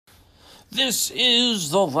This is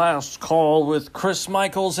The Last Call with Chris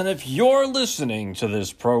Michaels, and if you're listening to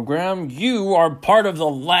this program, you are part of the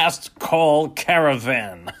Last Call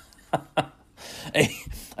Caravan.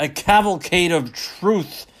 a cavalcade of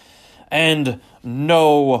truth and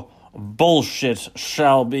no bullshit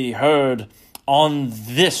shall be heard on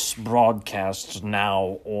this broadcast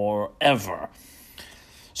now or ever.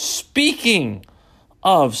 Speaking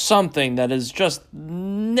of something that is just,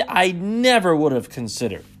 I never would have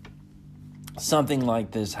considered something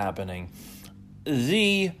like this happening,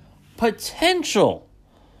 the potential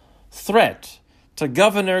threat to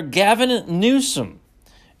Governor Gavin Newsom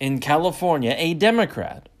in California, a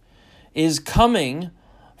Democrat, is coming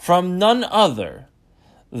from none other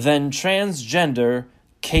than transgender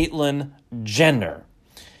Caitlyn Jenner.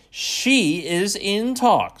 She is in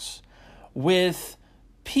talks with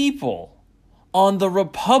people on the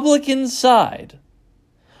Republican side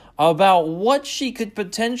about what she could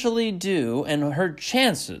potentially do and her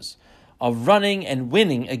chances of running and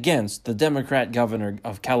winning against the Democrat governor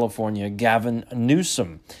of California, Gavin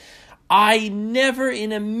Newsom. I never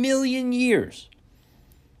in a million years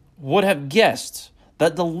would have guessed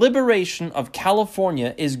that the liberation of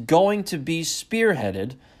California is going to be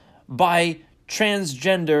spearheaded by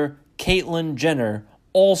transgender Caitlyn Jenner,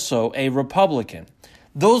 also a Republican.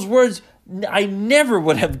 Those words I never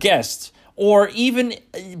would have guessed, or even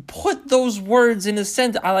put those words in a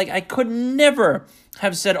sentence. I could never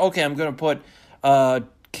have said, okay, I'm going to put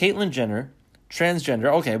Caitlyn Jenner, transgender.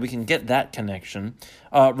 Okay, we can get that connection.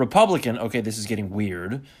 Republican. Okay, this is getting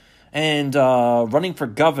weird. And running for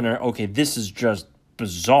governor. Okay, this is just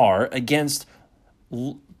bizarre. Against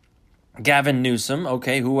Gavin Newsom.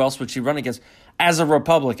 Okay, who else would she run against as a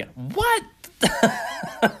Republican? What?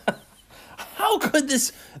 How could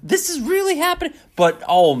this is really happening? But,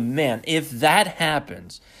 oh man, if that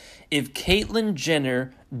happens, if Caitlyn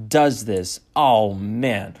Jenner does this, oh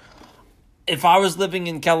man. If I was living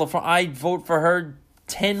in California, I'd vote for her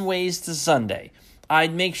 10 ways to Sunday.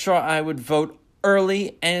 I'd make sure I would vote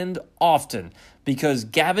early and often because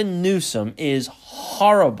Gavin Newsom is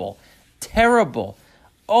horrible, terrible.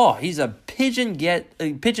 Oh, he's a pigeon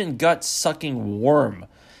gut sucking worm.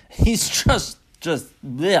 He's just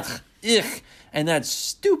ugh. And that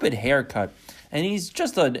stupid haircut. And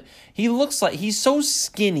he looks like, he's so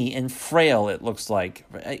skinny and frail, it looks like,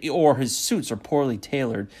 or his suits are poorly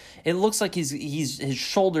tailored. It looks like his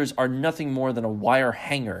shoulders are nothing more than a wire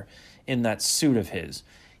hanger in that suit of his.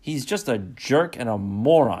 He's just a jerk and a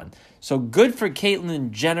moron. So good for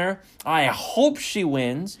Caitlyn Jenner. I hope she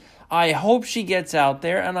wins. I hope she gets out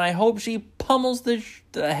there, and I hope she pummels the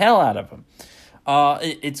hell out of him.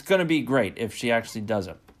 It's going to be great if she actually does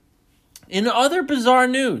it. In other bizarre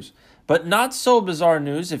news, but not so bizarre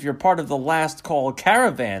news if you're part of the Last Call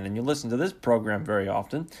Caravan and you listen to this program very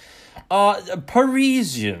often,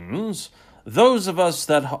 Parisians, those of us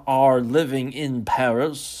that are living in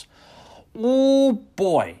Paris, oh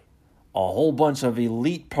boy, a whole bunch of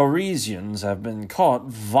elite Parisians have been caught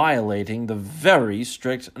violating the very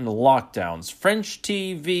strict lockdowns. French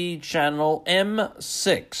TV channel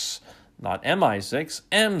M6, not MI6,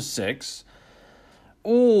 M6,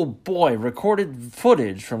 oh boy, recorded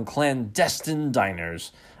footage from clandestine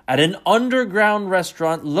diners at an underground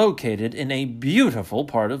restaurant located in a beautiful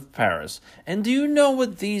part of Paris. And do you know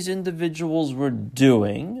what these individuals were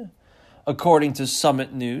doing? According to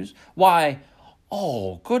Summit News, why,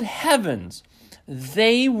 oh, good heavens,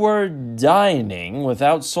 they were dining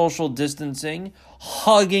without social distancing,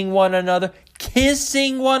 hugging one another,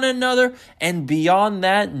 kissing one another, and beyond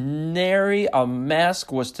that, nary a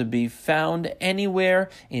mask was to be found anywhere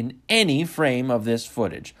in any frame of this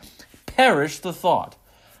footage. Perish the thought.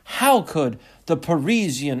 How could the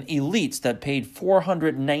Parisian elites that paid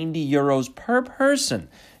 490 euros per person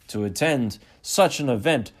to attend such an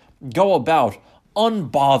event go about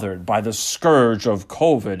unbothered by the scourge of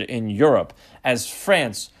COVID in Europe as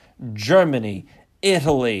France, Germany,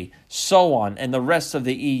 Italy, so on, and the rest of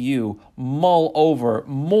the EU mull over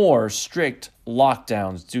more strict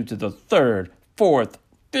lockdowns due to the third, fourth,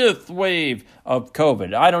 fifth wave of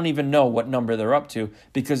COVID? I don't even know what number they're up to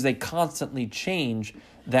because they constantly change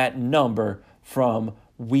that number from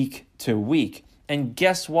week to week. And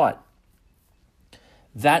guess what?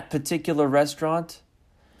 That particular restaurant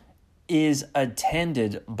is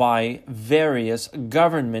attended by various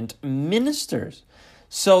government ministers.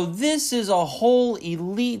 So this is a whole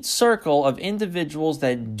elite circle of individuals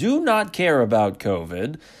that do not care about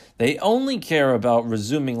COVID. They only care about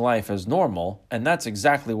resuming life as normal, and that's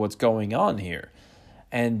exactly what's going on here.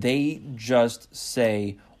 And they just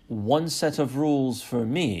say one set of rules for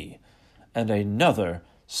me and another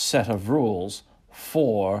set of rules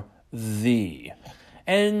for thee.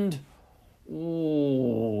 And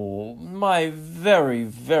my very,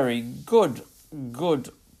 very good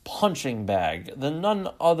punching bag, the none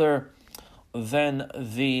other than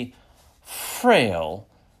the frail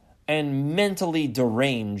and mentally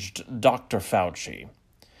deranged Dr. Fauci,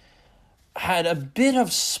 had a bit of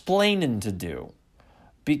splaining to do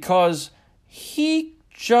because he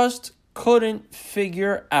just couldn't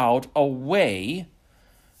figure out a way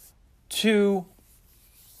to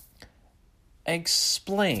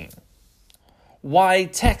explain why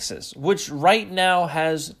Texas, which right now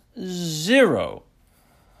has 0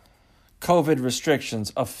 COVID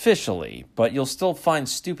restrictions officially, but you'll still find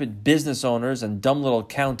stupid business owners and dumb little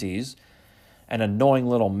counties and annoying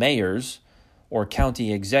little mayors or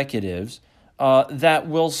county executives that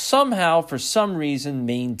will somehow, for some reason,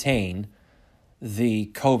 maintain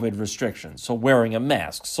the COVID restrictions. So wearing a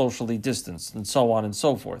mask, socially distanced, and so on and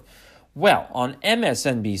so forth. Well, on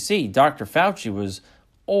MSNBC, Dr. Fauci was,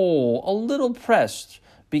 a little pressed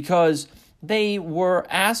because they were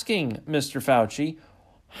asking Mr. Fauci,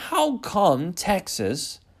 how come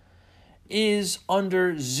Texas is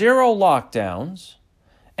under 0 lockdowns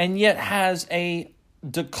and yet has a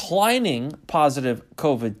declining positive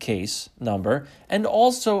COVID case number and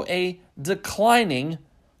also a declining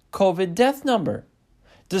COVID death number?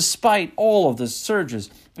 Despite all of the surges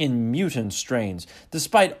in mutant strains,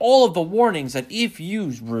 despite all of the warnings that if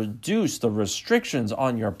you reduce the restrictions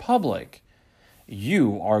on your public,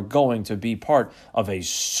 you are going to be part of a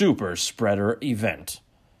super spreader event.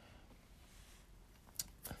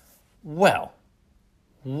 Well,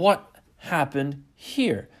 what happened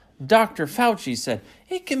here? Dr. Fauci said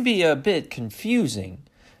it can be a bit confusing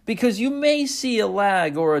because you may see a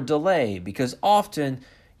lag or a delay because often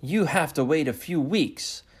you have to wait a few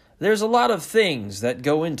weeks. There's a lot of things that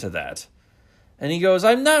go into that. And he goes,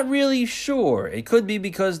 I'm not really sure. It could be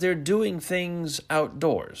because they're doing things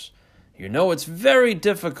outdoors. You know, it's very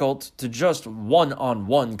difficult to just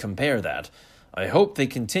one-on-one compare that. I hope they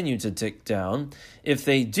continue to tick down. If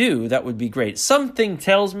they do, that would be great. Something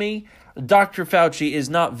tells me Dr. Fauci is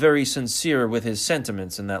not very sincere with his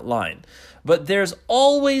sentiments in that line. But there's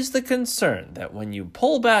always the concern that when you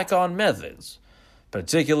pull back on methods,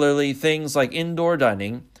 particularly things like indoor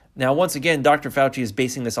dining. Now, once again, Dr. Fauci is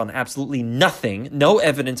basing this on absolutely nothing, no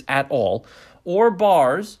evidence at all, or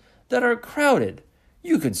bars that are crowded.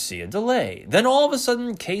 You could see a delay. Then all of a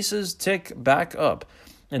sudden, cases tick back up.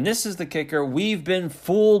 And this is the kicker. We've been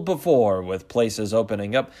fooled before with places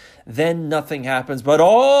opening up. Then nothing happens. But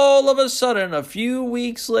all of a sudden, a few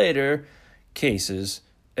weeks later, cases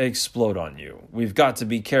explode on you. We've got to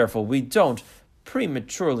be careful. We don't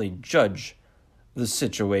prematurely judge the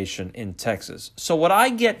situation in Texas. So what I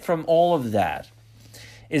get from all of that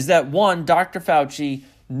is that, one, Dr. Fauci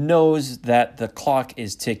knows that the clock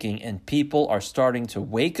is ticking and people are starting to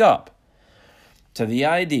wake up to the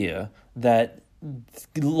idea that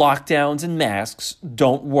lockdowns and masks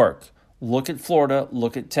don't work. Look at Florida,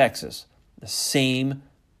 look at Texas. The same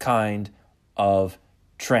kind of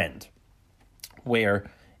trend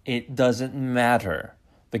where it doesn't matter.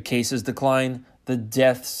 The cases decline, the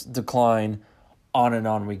deaths decline, on and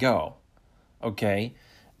on we go, okay?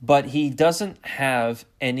 But he doesn't have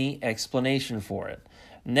any explanation for it.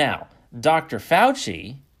 Now, Dr.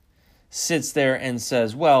 Fauci sits there and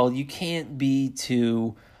says, well, you can't be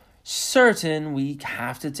too certain. We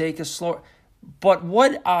have to take a slow... But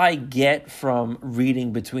what I get from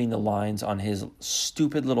reading between the lines on his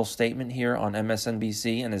stupid little statement here on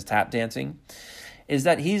MSNBC and his tap dancing is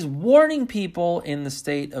that he's warning people in the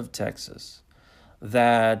state of Texas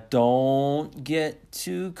that don't get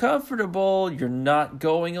too comfortable. You're not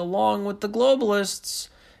going along with the globalists.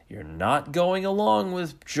 You're not going along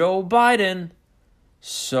with Joe Biden.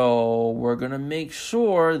 So we're going to make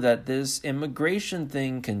sure that this immigration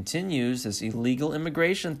thing continues, this illegal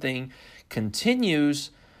immigration thing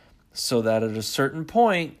continues, so that at a certain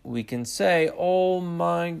point we can say, oh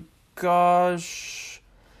my gosh,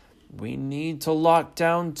 we need to lock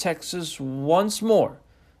down Texas once more,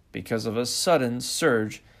 because of a sudden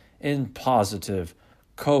surge in positive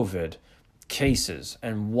COVID cases.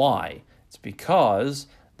 And why? It's because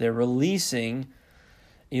they're releasing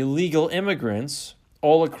illegal immigrants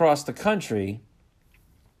all across the country,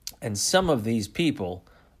 and some of these people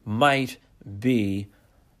might be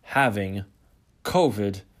having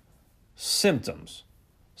COVID symptoms.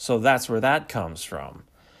 So that's where that comes from.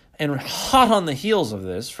 And hot on the heels of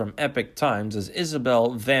this, from Epoch Times, is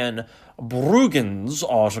Isabel Van Bruggen's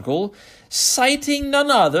article citing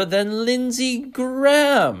none other than Lindsey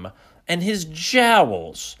Graham and his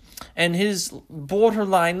jowls and his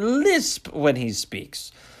borderline lisp when he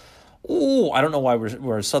speaks. Oh, I don't know why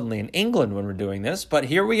we're suddenly in England when we're doing this, but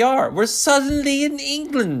here we are. We're suddenly in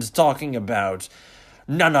England talking about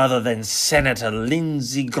none other than Senator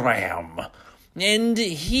Lindsey Graham. And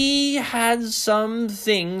he had some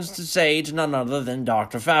things to say to none other than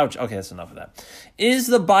Dr. Fauci. Okay, that's enough of that. Is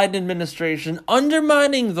the Biden administration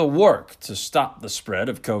undermining the work to stop the spread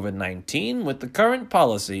of COVID-19 with the current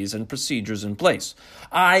policies and procedures in place?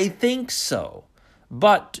 I think so.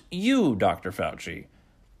 But you, Dr. Fauci,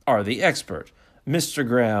 are the expert. Mr.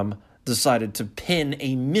 Graham decided to pin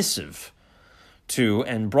a missive to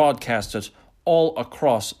and broadcast it all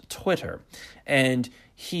across Twitter. And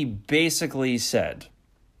he basically said,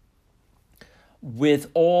 with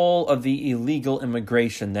all of the illegal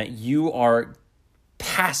immigration that you are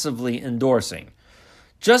passively endorsing,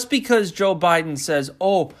 just because Joe Biden says,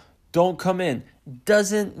 oh, don't come in,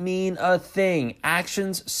 doesn't mean a thing.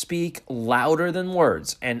 Actions speak louder than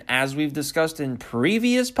words. And as we've discussed in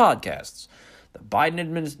previous podcasts,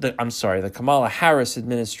 the Kamala Harris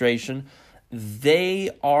administration, they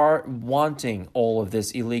are wanting all of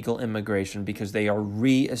this illegal immigration because they are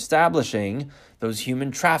reestablishing those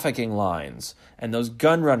human trafficking lines and those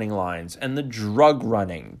gun running lines and the drug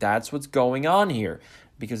running. That's what's going on here,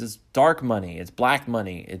 because it's dark money, it's black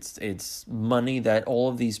money, it's money that all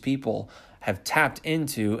of these people have tapped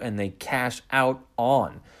into and they cash out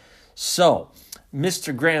on. So,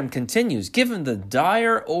 Mr. Graham continues, given the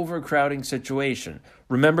dire overcrowding situation.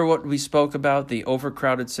 Remember what we spoke about, the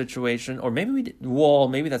overcrowded situation? Or maybe we did, well,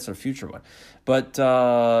 maybe that's a future one. But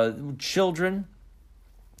children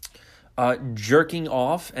jerking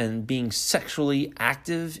off and being sexually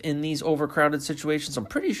active in these overcrowded situations. I'm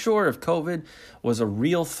pretty sure if COVID was a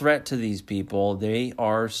real threat to these people, they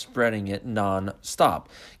are spreading it nonstop.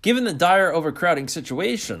 Given the dire overcrowding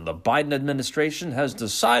situation, the Biden administration has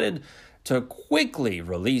decided to quickly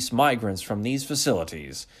release migrants from these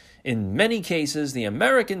facilities. In many cases, the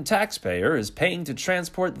American taxpayer is paying to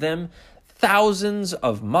transport them thousands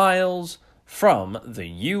of miles from the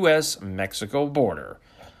U.S.-Mexico border.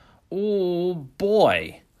 Oh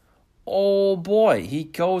boy. He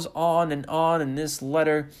goes on in this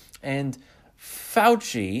letter, and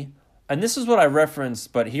Fauci, and this is what I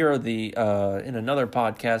referenced, but here are the, in another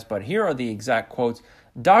podcast, but here are the exact quotes.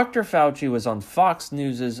 Dr. Fauci was on Fox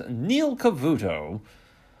News' Neil Cavuto,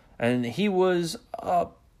 and he was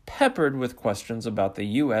peppered with questions about the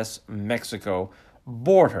U.S.-Mexico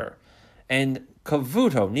border. And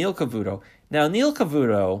Neil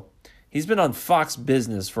Cavuto, he's been on Fox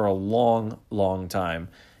Business for a long, long time.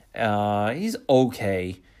 He's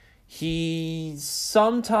okay. He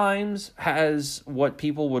sometimes has what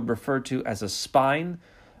people would refer to as a spine,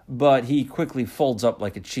 but he quickly folds up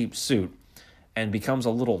like a cheap suit and becomes a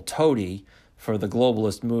little toady for the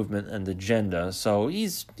globalist movement and agenda. So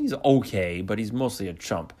he's okay, but he's mostly a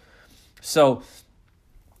chump. So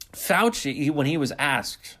Fauci, when he was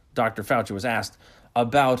asked, Dr. Fauci was asked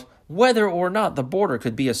about whether or not the border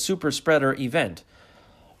could be a super spreader event.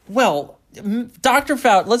 Well, Dr.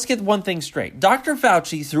 Fauci, let's get one thing straight. Dr.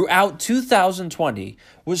 Fauci, throughout 2020,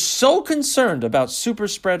 was so concerned about super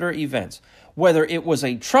spreader events, whether it was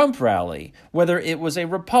a Trump rally, whether it was a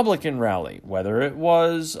Republican rally, whether it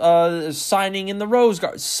was signing in the Rose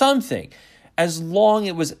Garden, something, as long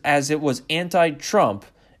as it was anti-Trump,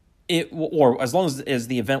 or as long as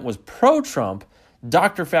the event was pro-Trump,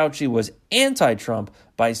 Dr. Fauci was anti-Trump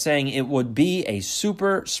by saying it would be a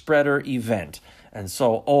super spreader event. And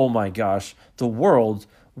so, oh my gosh, the world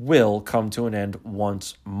will come to an end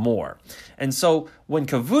once more. And so when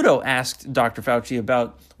Cavuto asked Dr. Fauci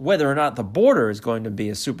about whether or not the border is going to be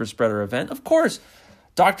a super spreader event, of course,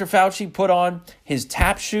 Dr. Fauci put on his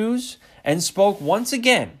tap shoes and spoke once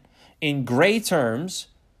again in gray terms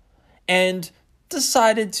and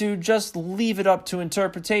decided to just leave it up to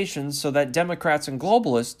interpretation so that Democrats and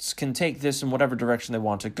globalists can take this in whatever direction they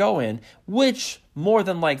want to go in, which more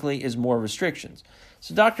than likely is more restrictions.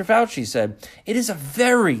 So Dr. Fauci said, it is a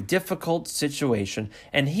very difficult situation,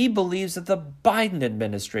 and he believes that the Biden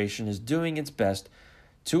administration is doing its best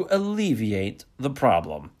to alleviate the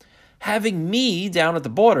problem. Having me down at the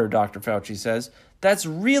border, Dr. Fauci says, that's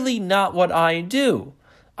really not what I do.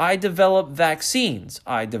 I develop vaccines.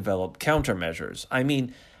 I develop countermeasures. I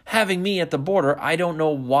mean, having me at the border, I don't know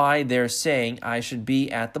why they're saying I should be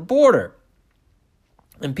at the border.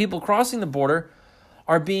 And people crossing the border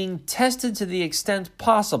are being tested to the extent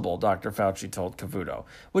possible, Dr. Fauci told Cavuto,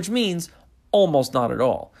 which means almost not at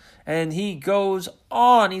all. And he goes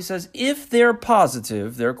on, he says, if they're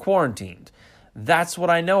positive, they're quarantined. That's what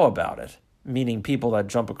I know about it, meaning people that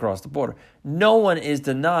jump across the border. No one is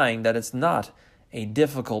denying that it's not a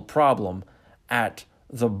difficult problem at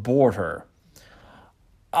the border.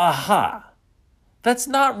 aha, that's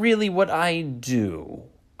not really what I do.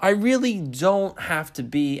 I really don't have to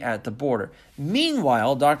be at the border.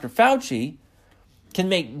 Meanwhile, Dr. Fauci can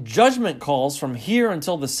make judgment calls from here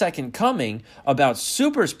until the second coming about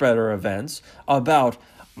super spreader events, about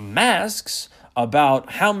masks,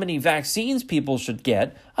 about how many vaccines people should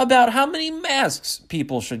get, about how many masks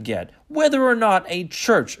people should get, whether or not a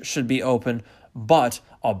church should be open, but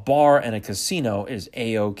a bar and a casino is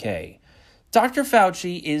A-OK. Dr.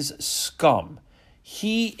 Fauci is scum.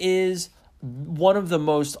 He is one of the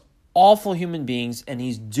most awful human beings, and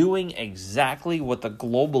he's doing exactly what the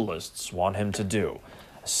globalists want him to do.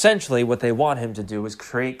 Essentially, what they want him to do is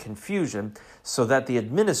create confusion so that the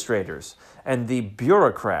administrators and the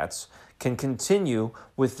bureaucrats can continue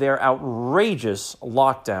with their outrageous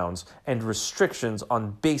lockdowns and restrictions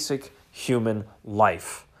on basic human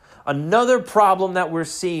life. Another problem that we're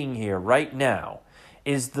seeing here right now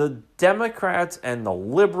is the Democrats and the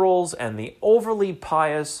liberals and the overly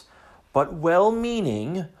pious but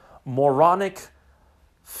well-meaning, moronic,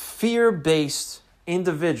 fear-based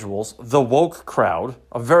individuals, the woke crowd,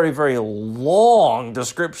 a very, very long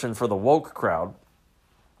description for the woke crowd,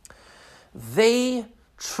 they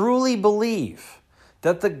truly believe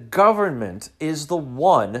that the government is the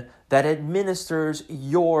one that administers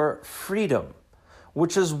your freedom,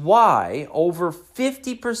 which is why over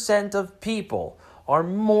 50% of people are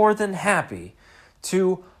more than happy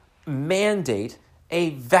to mandate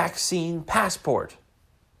a vaccine passport.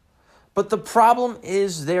 But the problem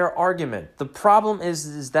is their argument. The problem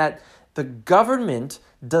is that the government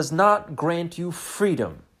does not grant you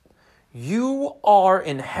freedom. You are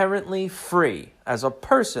inherently free. As a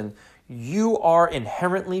person, you are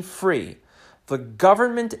inherently free. The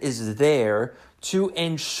government is there to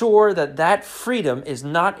ensure that that freedom is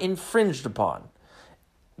not infringed upon.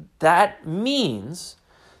 That means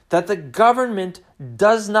that the government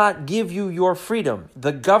does not give you your freedom.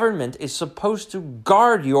 The government is supposed to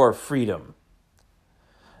guard your freedom.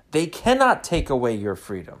 They cannot take away your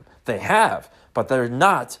freedom. They have, but they're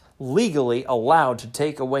not legally allowed to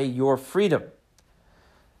take away your freedom.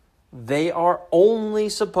 They are only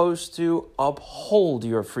supposed to uphold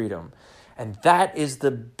your freedom. And that is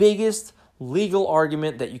the biggest legal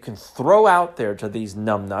argument that you can throw out there to these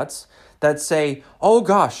numbnuts that say, oh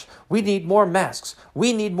gosh, we need more masks,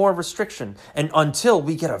 we need more restriction, and until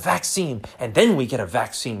we get a vaccine, and then we get a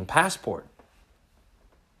vaccine passport.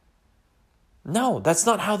 No, that's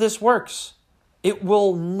not how this works. It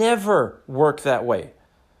will never work that way.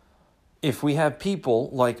 If we have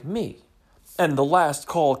people like me and the Last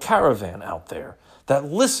Call Caravan out there that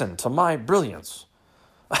listen to my brilliance,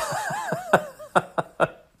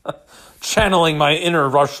 channeling my inner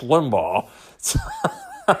Rush Limbaugh,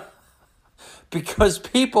 because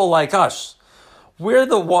people like us, we're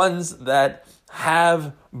the ones that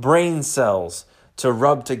have brain cells to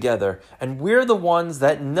rub together, and we're the ones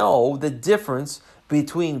that know the difference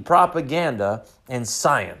between propaganda and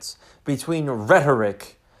science, between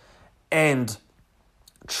rhetoric and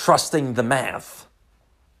trusting the math.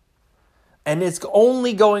 And it's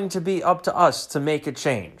only going to be up to us to make a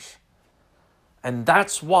change. And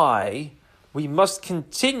that's why we must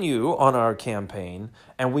continue on our campaign,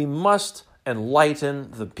 and we must enlighten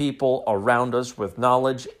the people around us with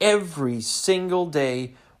knowledge every single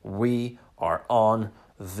day we are on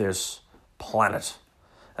this planet.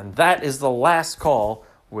 And that is the Last Call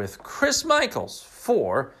with Chris Michaels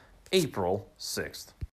for April 6th.